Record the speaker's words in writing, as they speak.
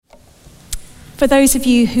For those of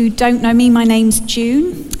you who don't know me, my name's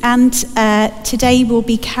June, and today we'll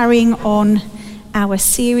be carrying on our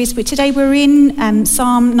series. But today we're in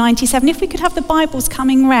Psalm 97. If we could have the Bibles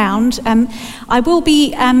coming round, I will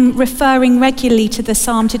be referring regularly to the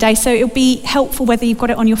psalm today, so it'll be helpful whether you've got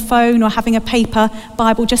it on your phone or having a paper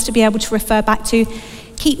Bible just to be able to refer back to.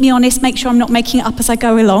 Keep me honest, make sure I'm not making it up as I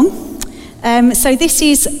go along. So this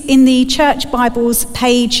is in the Church Bibles,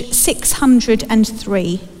 page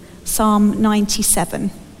 603. Psalm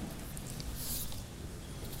 97.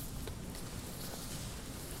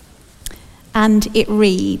 And it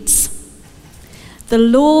reads, "The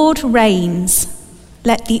Lord reigns,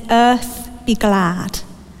 let the earth be glad.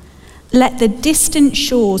 Let the distant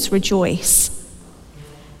shores rejoice.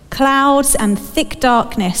 Clouds and thick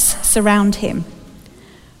darkness surround him.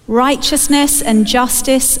 Righteousness and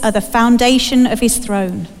justice are the foundation of his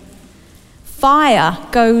throne. Fire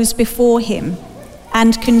goes before him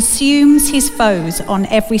and consumes his foes on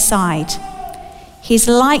every side. His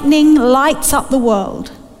lightning lights up the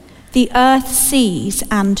world. The earth sees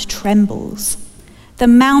and trembles. The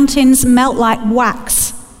mountains melt like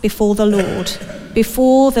wax before the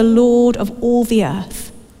Lord of all the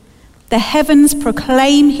earth. The heavens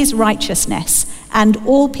proclaim his righteousness, and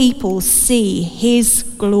all peoples see his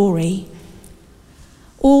glory.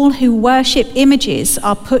 All who worship images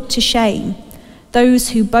are put to shame. Those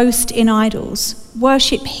who boast in idols,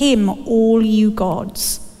 worship him, all you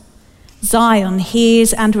gods. Zion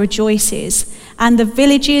hears and rejoices, and the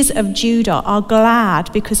villages of Judah are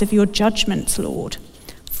glad because of your judgments, Lord.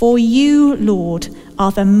 For you, Lord,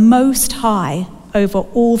 are the most high over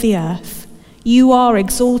all the earth. You are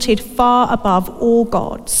exalted far above all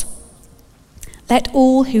gods. Let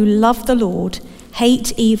all who love the Lord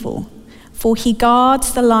hate evil, for he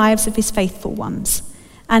guards the lives of his faithful ones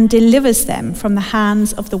and delivers them from the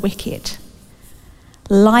hands of the wicked.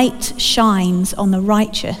 Light shines on the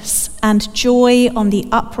righteous and joy on the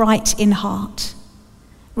upright in heart.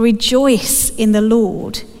 Rejoice in the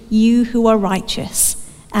Lord, you who are righteous,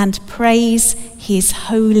 and praise his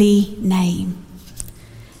holy name."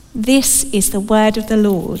 This is the word of the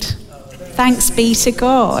Lord. Thanks be to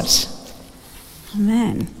God.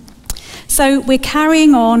 Amen. So we're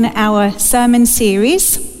carrying on our sermon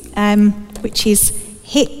series, which is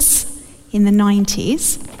Hits in the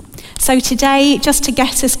 90s. So today, just to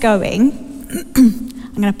get us going,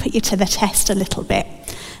 I'm going to put you to the test a little bit.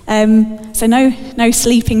 So no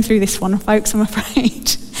sleeping through this one, folks, I'm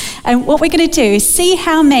afraid. What we're going to do is see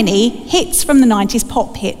how many hits from the 90s,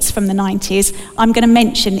 pop hits from the 90s, I'm going to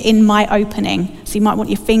mention in my opening. So you might want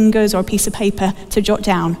your fingers or a piece of paper to jot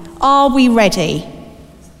down. Are we ready?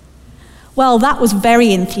 Well, that was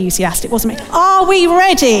very enthusiastic, wasn't it? Are we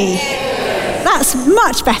ready? That's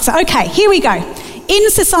much better. Okay, here we go.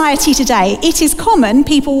 In society today, it is common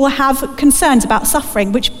people will have concerns about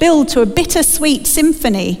suffering, which build to a bittersweet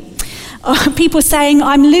symphony. People saying,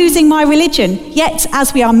 I'm losing my religion. Yet,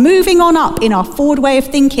 as we are moving on up in our forward way of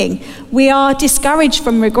thinking, we are discouraged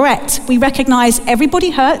from regret. We recognise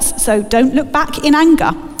everybody hurts, so don't look back in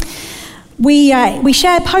anger. We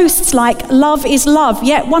share posts like, love is love,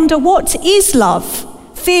 yet wonder what is love?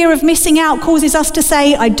 Fear of missing out causes us to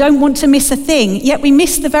say, I don't want to miss a thing, yet we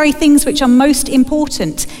miss the very things which are most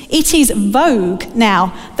important. It is vogue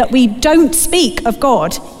now that we don't speak of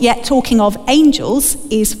God, yet talking of angels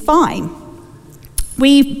is fine.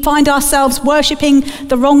 We find ourselves worshipping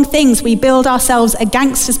the wrong things. We build ourselves a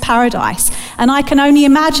gangster's paradise. And I can only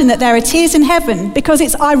imagine that there are tears in heaven because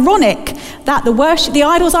it's ironic that the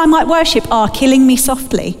idols I might worship are killing me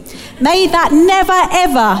softly. May that never,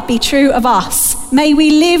 ever be true of us. May we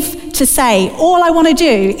live to say, all I want to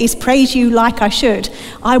do is praise you like I should.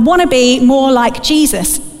 I want to be more like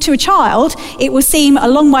Jesus. To a child, it will seem a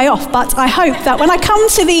long way off, but I hope that when I come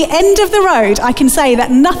to the end of the road, I can say that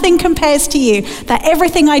nothing compares to you, that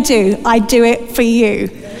everything I do it for you.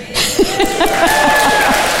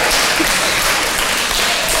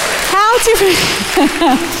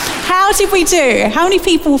 How did we do? How many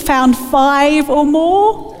people found 5 or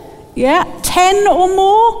more? Yeah, 10 or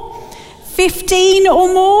more? 15 or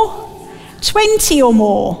more? 20 or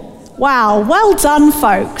more? Wow, well done,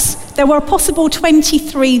 folks. There were a possible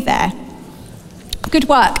 23 there. Good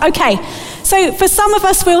work. Okay, so for some of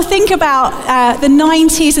us, we'll think about the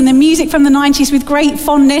 90s and the music from the 90s with great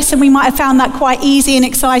fondness, and we might have found that quite easy and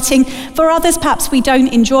exciting. For others, perhaps we don't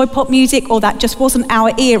enjoy pop music, or that just wasn't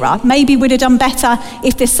our era. Maybe we'd have done better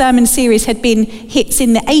if this sermon series had been hits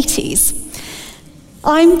in the 80s.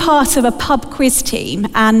 I'm part of a pub quiz team,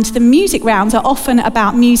 and the music rounds are often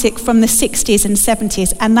about music from the 60s and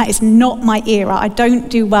 70s, and that is not my era. I don't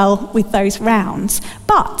do well with those rounds.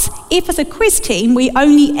 But if as a quiz team we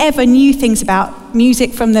only ever knew things about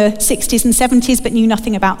music from the 60s and 70s but knew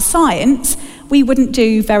nothing about science, we wouldn't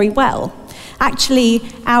do very well. Actually,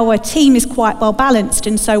 our team is quite well balanced,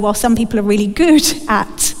 and so while some people are really good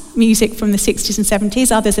at music from the 60s and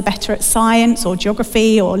 70s, others are better at science or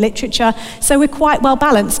geography or literature, so we're quite well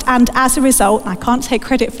balanced, and as a result, and I can't take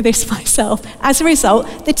credit for this myself, as a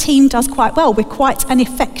result, the team does quite well. We're quite an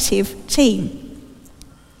effective team.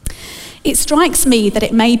 It strikes me that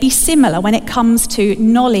it may be similar when it comes to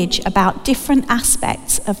knowledge about different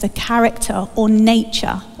aspects of the character or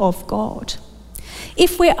nature of God.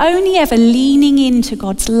 If we're only ever leaning into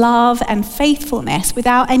God's love and faithfulness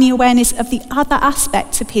without any awareness of the other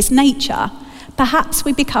aspects of his nature, perhaps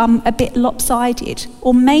we become a bit lopsided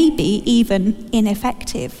or maybe even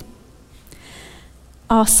ineffective.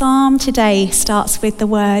 Our psalm today starts with the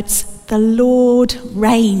words, "The Lord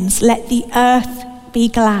reigns, let the earth be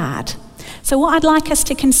glad." So what I'd like us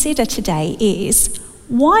to consider today is,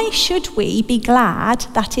 why should we be glad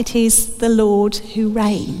that it is the Lord who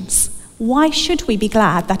reigns? Why should we be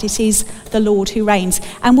glad that it is the Lord who reigns?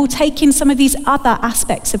 And we'll take in some of these other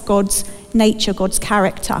aspects of God's nature, God's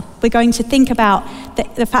character. We're going to think about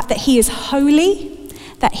the fact that he is holy,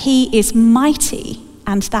 that he is mighty,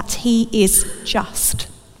 and that he is just.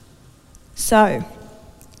 So,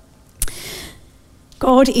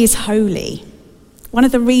 God is holy. One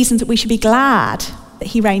of the reasons that we should be glad that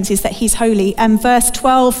he reigns is that he's holy. And verse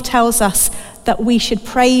 12 tells us that we should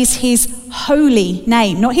praise his holy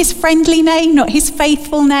name, not his friendly name, not his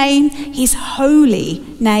faithful name, his holy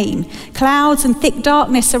name. Clouds and thick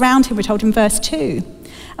darkness surround him, we're told in verse 2.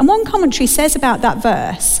 And one commentary says about that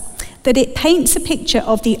verse that it paints a picture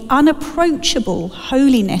of the unapproachable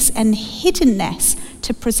holiness and hiddenness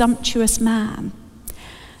to presumptuous man.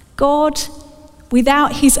 God,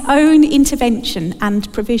 without his own intervention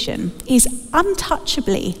and provision, is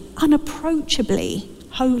untouchably, unapproachably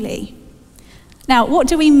holy. Now, what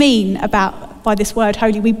do we mean by this word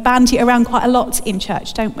holy? We bandy it around quite a lot in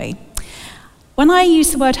church, don't we? When I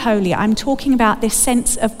use the word holy, I'm talking about this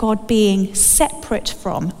sense of God being separate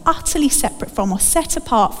from, utterly separate from, or set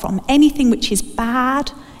apart from anything which is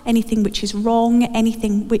bad, anything which is wrong,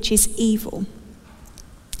 anything which is evil.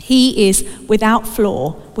 He is without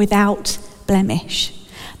flaw, without blemish.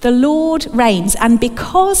 The Lord reigns, and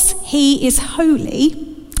because he is holy,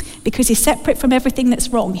 because he's separate from everything that's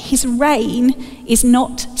wrong, his reign is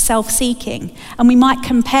not self-seeking. And we might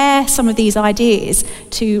compare some of these ideas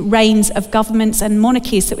to reigns of governments and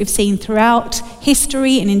monarchies that we've seen throughout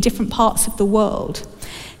history and in different parts of the world.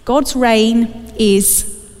 God's reign is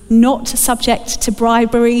not subject to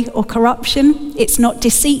bribery or corruption. It's not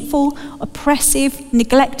deceitful, oppressive,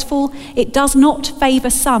 neglectful. It does not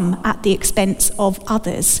favour some at the expense of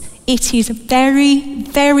others. It is very,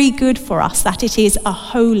 very good for us that it is a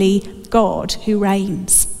holy God who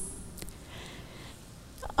reigns.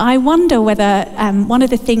 I wonder whether one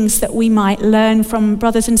of the things that we might learn from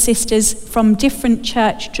brothers and sisters from different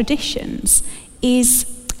church traditions is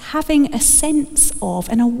having a sense of,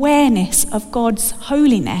 an awareness of God's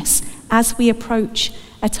holiness as we approach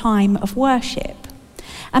a time of worship.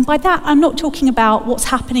 And by that, I'm not talking about what's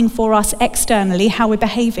happening for us externally, how we're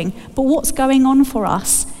behaving, but what's going on for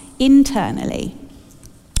us internally.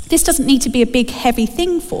 This doesn't need to be a big, heavy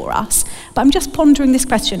thing for us, but I'm just pondering this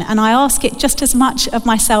question, and I ask it just as much of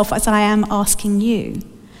myself as I am asking you.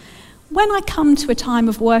 When I come to a time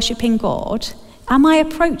of worshipping God, am I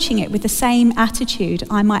approaching it with the same attitude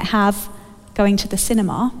I might have going to the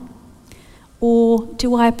cinema? Or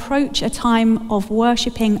do I approach a time of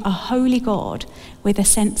worshipping a holy God with a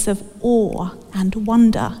sense of awe and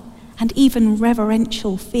wonder and even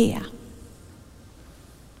reverential fear?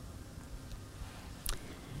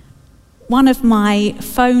 One of my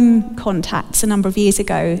phone contacts a number of years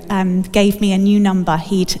ago gave me a new number.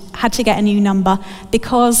 He'd had to get a new number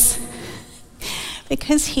because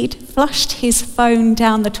he'd flushed his phone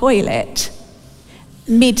down the toilet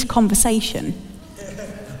mid-conversation.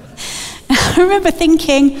 I remember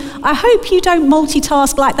thinking, I hope you don't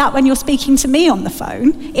multitask like that when you're speaking to me on the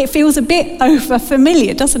phone. It feels a bit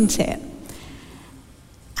over-familiar, doesn't it?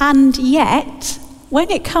 And yet, when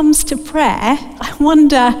it comes to prayer, I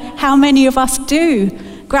wonder how many of us do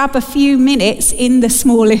grab a few minutes in the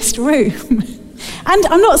smallest room. And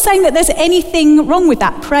I'm not saying that there's anything wrong with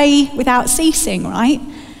that. Pray without ceasing, right?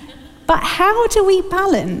 But how do we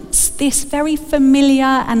balance this very familiar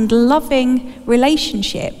and loving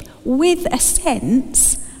relationship with a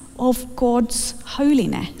sense of God's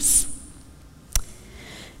holiness?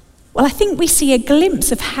 Well, I think we see a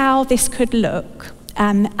glimpse of how this could look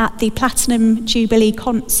at the Platinum Jubilee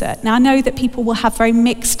concert. Now, I know that people will have very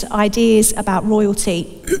mixed ideas about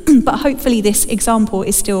royalty, but hopefully this example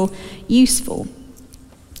is still useful.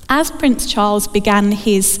 As Prince Charles began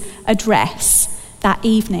his address that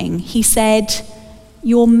evening, he said,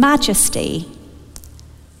 "Your Majesty,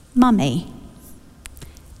 Mummy."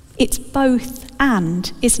 It's both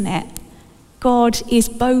and, isn't it? God is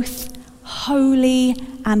both holy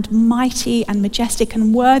and mighty and majestic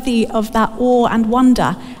and worthy of that awe and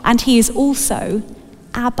wonder, and he is also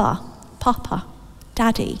Abba, Papa,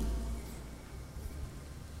 Daddy.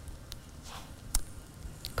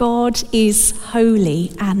 God is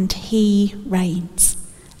holy and he reigns.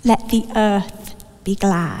 Let the earth be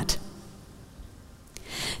glad.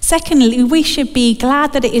 Secondly, we should be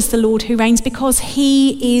glad that it is the Lord who reigns because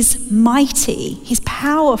he is mighty, he's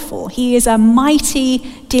powerful, he is a mighty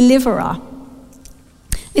deliverer.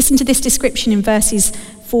 Listen to this description in verses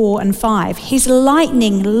 4 and 5. His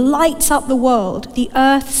lightning lights up the world, the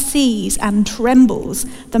earth sees and trembles,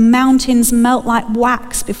 the mountains melt like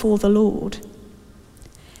wax before the Lord.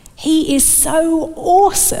 He is so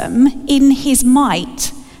awesome in his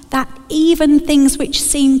might that even things which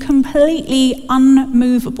seem completely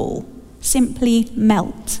unmovable simply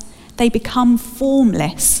melt. They become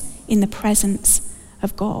formless in the presence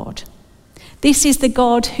of God. This is the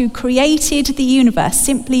God who created the universe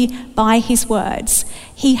simply by his words.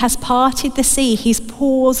 He has parted the sea, he's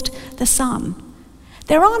paused the sun.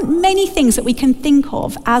 There aren't many things that we can think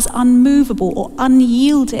of as unmovable or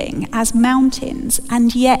unyielding as mountains,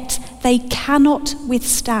 and yet they cannot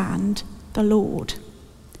withstand the Lord.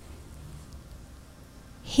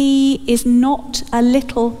 He is not a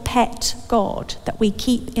little pet God that we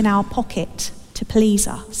keep in our pocket to please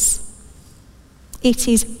us. It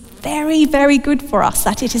is very, very good for us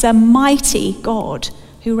that it is a mighty God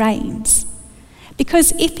who reigns.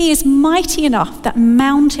 Because if he is mighty enough that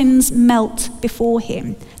mountains melt before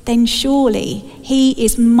him, then surely he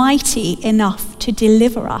is mighty enough to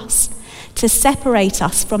deliver us, to separate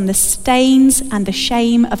us from the stains and the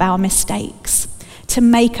shame of our mistakes, to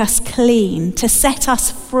make us clean, to set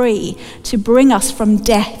us free, to bring us from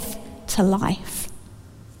death to life.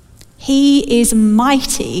 He is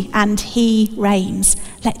mighty and he reigns.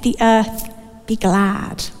 Let the earth be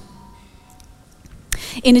glad.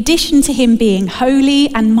 In addition to him being holy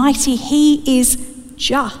and mighty, he is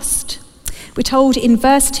just. We're told in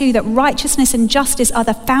verse 2 that righteousness and justice are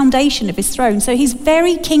the foundation of his throne. So his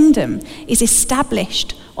very kingdom is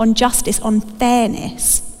established on justice, on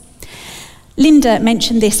fairness. Linda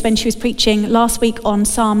mentioned this when she was preaching last week on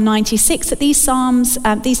Psalm 96, that these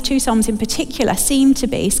two psalms in particular seem to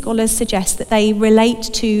be, scholars suggest that they relate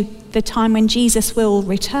to the time when Jesus will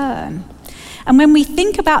return. And when we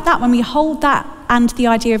think about that, when we hold that and the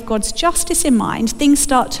idea of God's justice in mind, things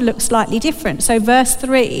start to look slightly different. So verse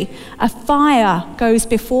 3, a fire goes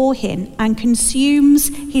before him and consumes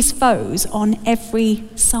his foes on every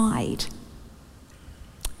side.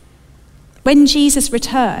 When Jesus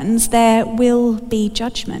returns, there will be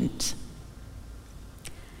judgment.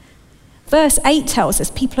 Verse 8 tells us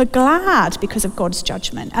people are glad because of God's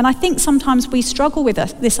judgment. And I think sometimes we struggle with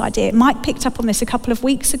this idea. Mike picked up on this a couple of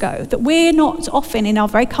weeks ago, that we're not often in our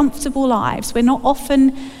very comfortable lives, we're not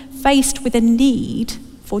often faced with a need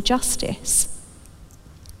for justice.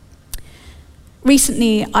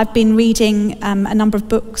 Recently, I've been reading a number of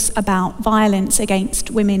books about violence against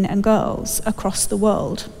women and girls across the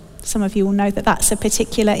world. Some of you will know that that's a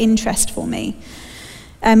particular interest for me.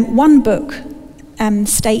 One book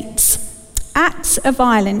states, acts of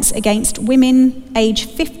violence against women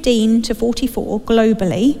aged 15 to 44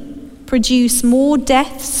 globally produce more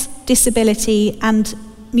deaths, disability and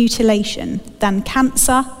mutilation than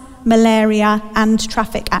cancer, malaria and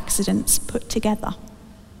traffic accidents put together.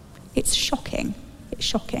 It's shocking. It's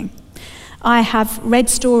shocking. I have read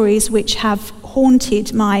stories which have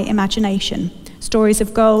haunted my imagination. Stories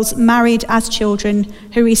of girls married as children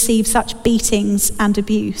who receive such beatings and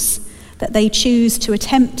abuse that they choose to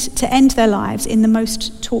attempt to end their lives in the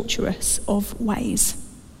most torturous of ways.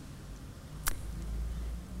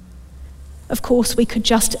 Of course, we could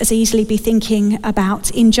just as easily be thinking about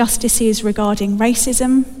injustices regarding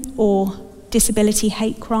racism or disability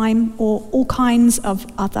hate crime or all kinds of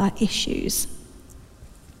other issues.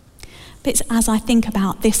 But it's as I think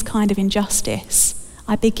about this kind of injustice,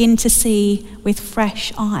 I begin to see with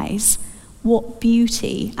fresh eyes what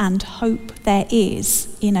beauty and hope there is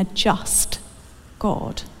in a just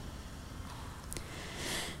God.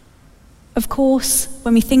 Of course,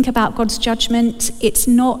 when we think about God's judgment, it's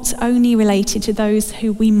not only related to those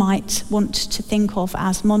who we might want to think of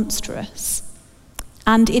as monstrous.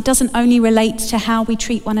 And it doesn't only relate to how we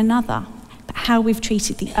treat one another, but how we've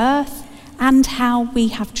treated the earth and how we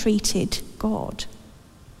have treated God.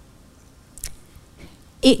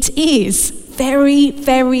 It is very,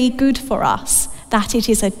 very good for us that it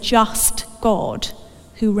is a just God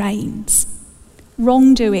who reigns.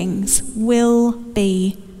 Wrongdoings will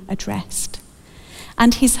be addressed.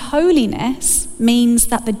 And his holiness means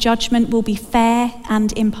that the judgment will be fair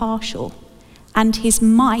and impartial. And his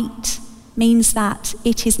might means that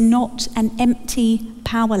it is not an empty,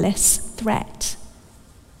 powerless threat.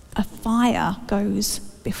 A fire goes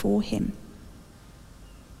before him.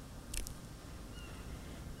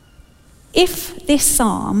 If this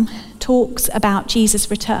psalm talks about Jesus'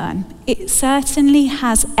 return, it certainly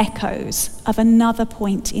has echoes of another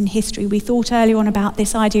point in history. We thought earlier on about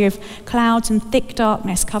this idea of clouds and thick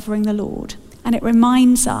darkness covering the Lord, and it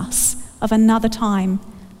reminds us of another time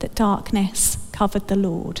that darkness covered the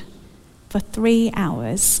Lord for 3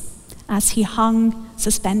 hours as he hung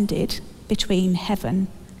suspended between heaven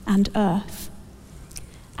and earth.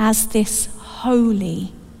 As this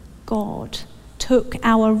holy God took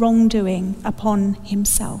our wrongdoing upon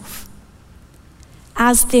himself.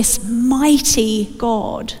 As this mighty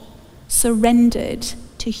God surrendered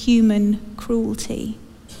to human cruelty.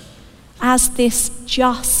 As this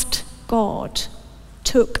just God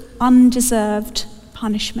took undeserved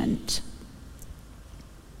punishment.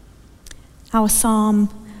 Our psalm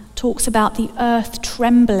talks about the earth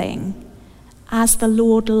trembling as the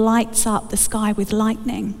Lord lights up the sky with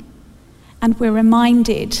lightning. And we're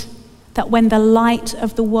reminded that when the light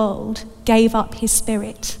of the world gave up his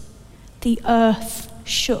spirit, the earth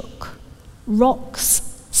shook, rocks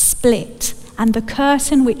split, and the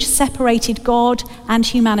curtain which separated God and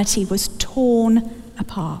humanity was torn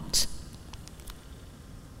apart.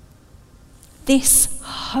 This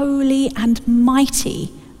holy and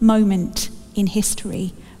mighty moment in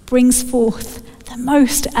history brings forth the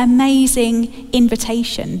most amazing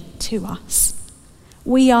invitation to us.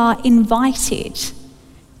 We are invited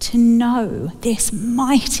to know this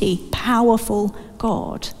mighty, powerful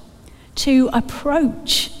God, to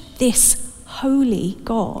approach this holy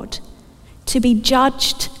God, to be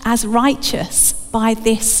judged as righteous by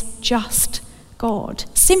this just God,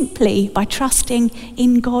 simply by trusting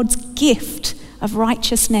in God's gift of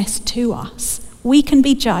righteousness to us. We can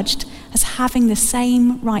be judged as having the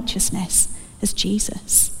same righteousness as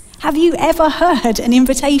Jesus. Have you ever heard an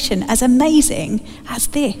invitation as amazing as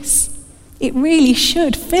this? It really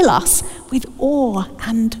should fill us with awe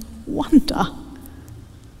and wonder.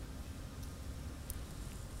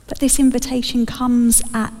 But this invitation comes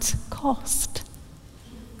at cost.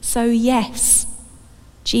 So yes,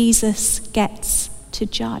 Jesus gets to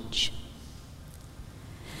judge.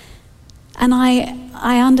 And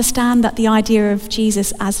I understand that the idea of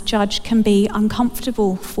Jesus as judge can be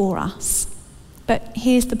uncomfortable for us. But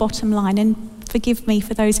here's the bottom line, and forgive me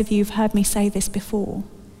for those of you who've heard me say this before.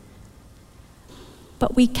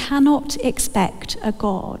 But we cannot expect a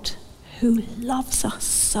God who loves us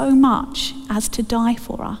so much as to die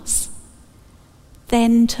for us,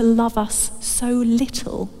 then to love us so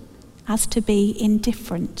little as to be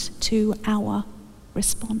indifferent to our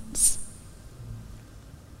response.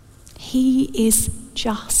 He is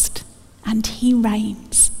just and he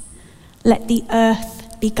reigns. Let the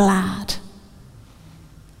earth be glad.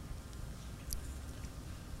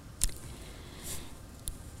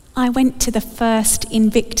 I went to the first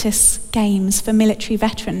Invictus Games for military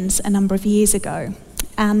veterans a number of years ago.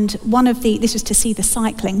 And this was to see the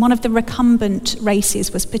cycling. One of the recumbent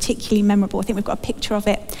races was particularly memorable. I think we've got a picture of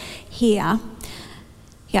it here.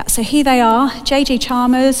 Yeah, so here they are, JJ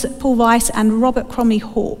Chalmers, Paul Weiss and Robert Cromley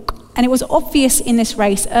Hawke. And it was obvious in this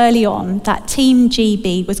race early on that Team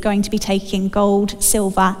GB was going to be taking gold,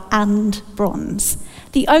 silver and bronze.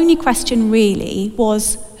 The only question really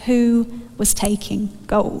was who was taking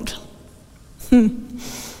gold.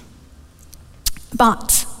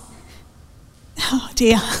 But, oh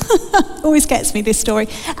dear, always gets me this story.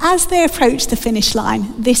 As they approached the finish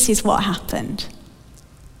line, this is what happened.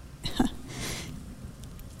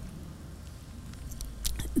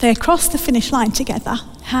 They crossed the finish line together,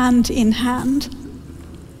 hand in hand.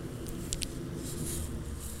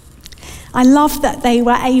 I love that they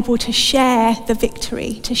were able to share the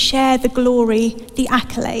victory, to share the glory, the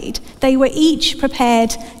accolade. They were each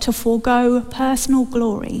prepared to forego personal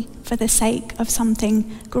glory for the sake of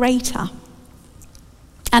something greater.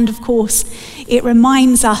 And of course, it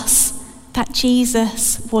reminds us that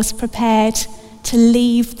Jesus was prepared to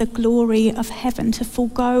leave the glory of heaven, to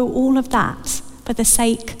forego all of that for the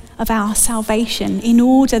sake of our salvation, in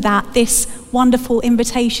order that this wonderful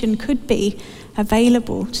invitation could be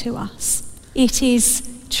available to us. It is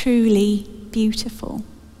truly beautiful.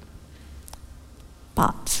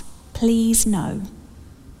 But please know,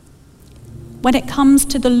 when it comes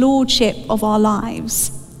to the lordship of our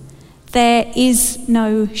lives, there is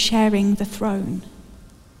no sharing the throne.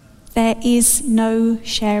 There is no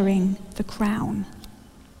sharing the crown.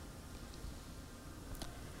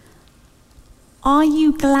 Are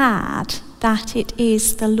you glad that it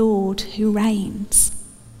is the Lord who reigns?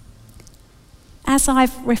 As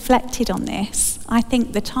I've reflected on this, I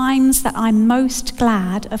think the times that I'm most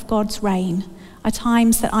glad of God's reign are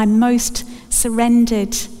times that I'm most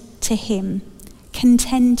surrendered to him,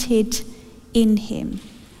 contented in him,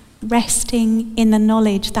 resting in the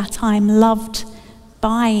knowledge that I'm loved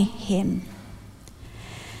by him.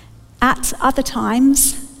 At other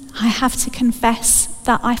times, I have to confess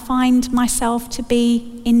that I find myself to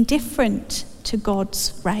be indifferent to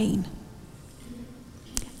God's reign.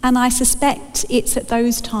 And I suspect it's at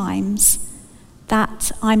those times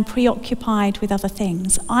that I'm preoccupied with other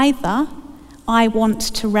things. Either I want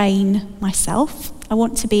to reign myself, I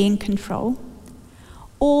want to be in control,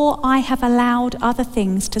 or I have allowed other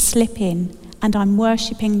things to slip in and I'm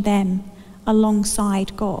worshipping them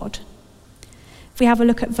alongside God. If we have a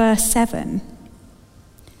look at verse 7,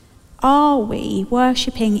 are we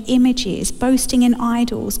worshipping images, boasting in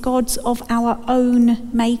idols, gods of our own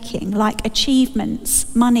making, like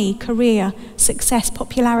achievements, money, career, success,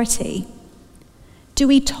 popularity? Do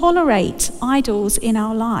we tolerate idols in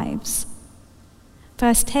our lives?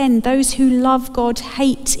 Verse 10, those who love God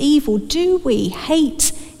hate evil. Do we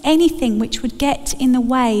hate anything which would get in the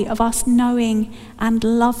way of us knowing and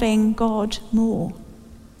loving God more?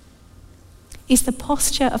 Is the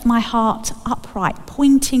posture of my heart upright,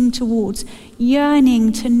 pointing towards,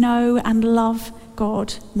 yearning to know and love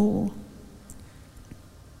God more?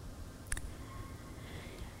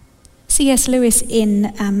 C.S. Lewis,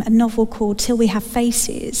 in a novel called Till We Have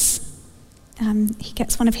Faces, he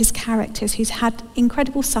gets one of his characters who's had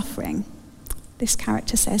incredible suffering. This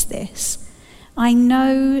character says this: I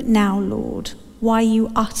know now, Lord, why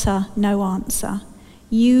you utter no answer.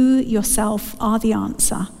 You yourself are the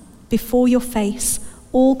answer. Before your face,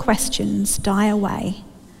 all questions die away.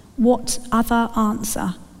 What other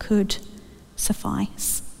answer could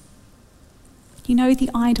suffice? You know, the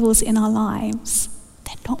idols in our lives,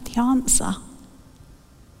 they're not the answer.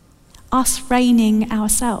 Us reigning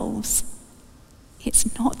ourselves,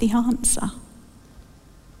 it's not the answer.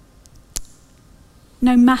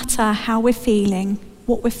 No matter how we're feeling,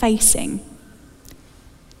 what we're facing,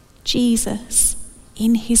 Jesus,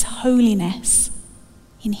 in his holiness,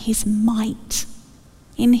 in his might,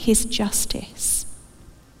 in his justice,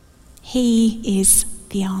 he is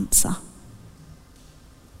the answer.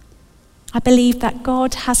 I believe that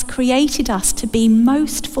God has created us to be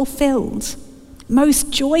most fulfilled,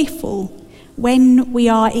 most joyful when we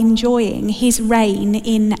are enjoying his reign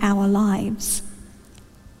in our lives.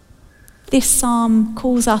 This psalm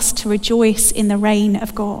calls us to rejoice in the reign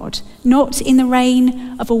of God, not in the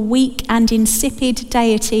reign of a weak and insipid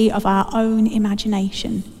deity of our own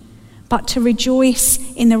imagination, but to rejoice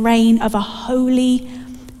in the reign of a holy,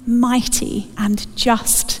 mighty, and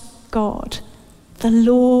just God. The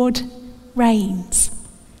Lord reigns.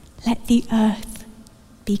 Let the earth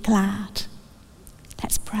be glad.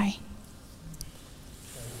 Let's pray.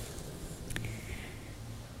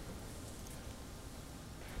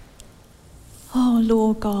 Oh,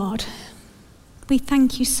 Lord God, we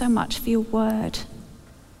thank you so much for your word.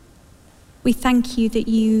 We thank you that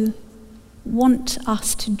you want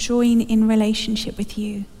us to join in relationship with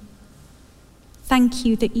you. Thank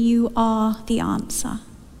you that you are the answer.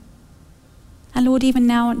 And Lord, even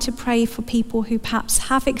now I want to pray for people who perhaps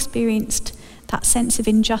have experienced that sense of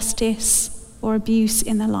injustice or abuse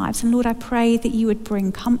in their lives. And Lord, I pray that you would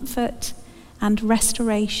bring comfort and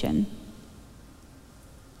restoration.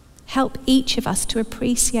 Help each of us to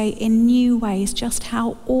appreciate in new ways just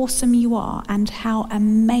how awesome you are and how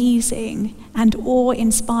amazing and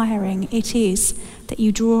awe-inspiring it is that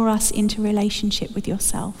you draw us into relationship with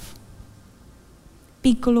yourself.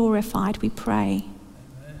 Be glorified, we pray.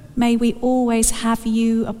 May we always have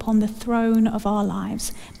you upon the throne of our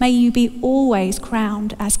lives. May you be always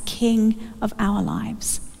crowned as King of our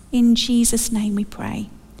lives. In Jesus' name we pray.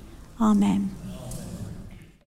 Amen.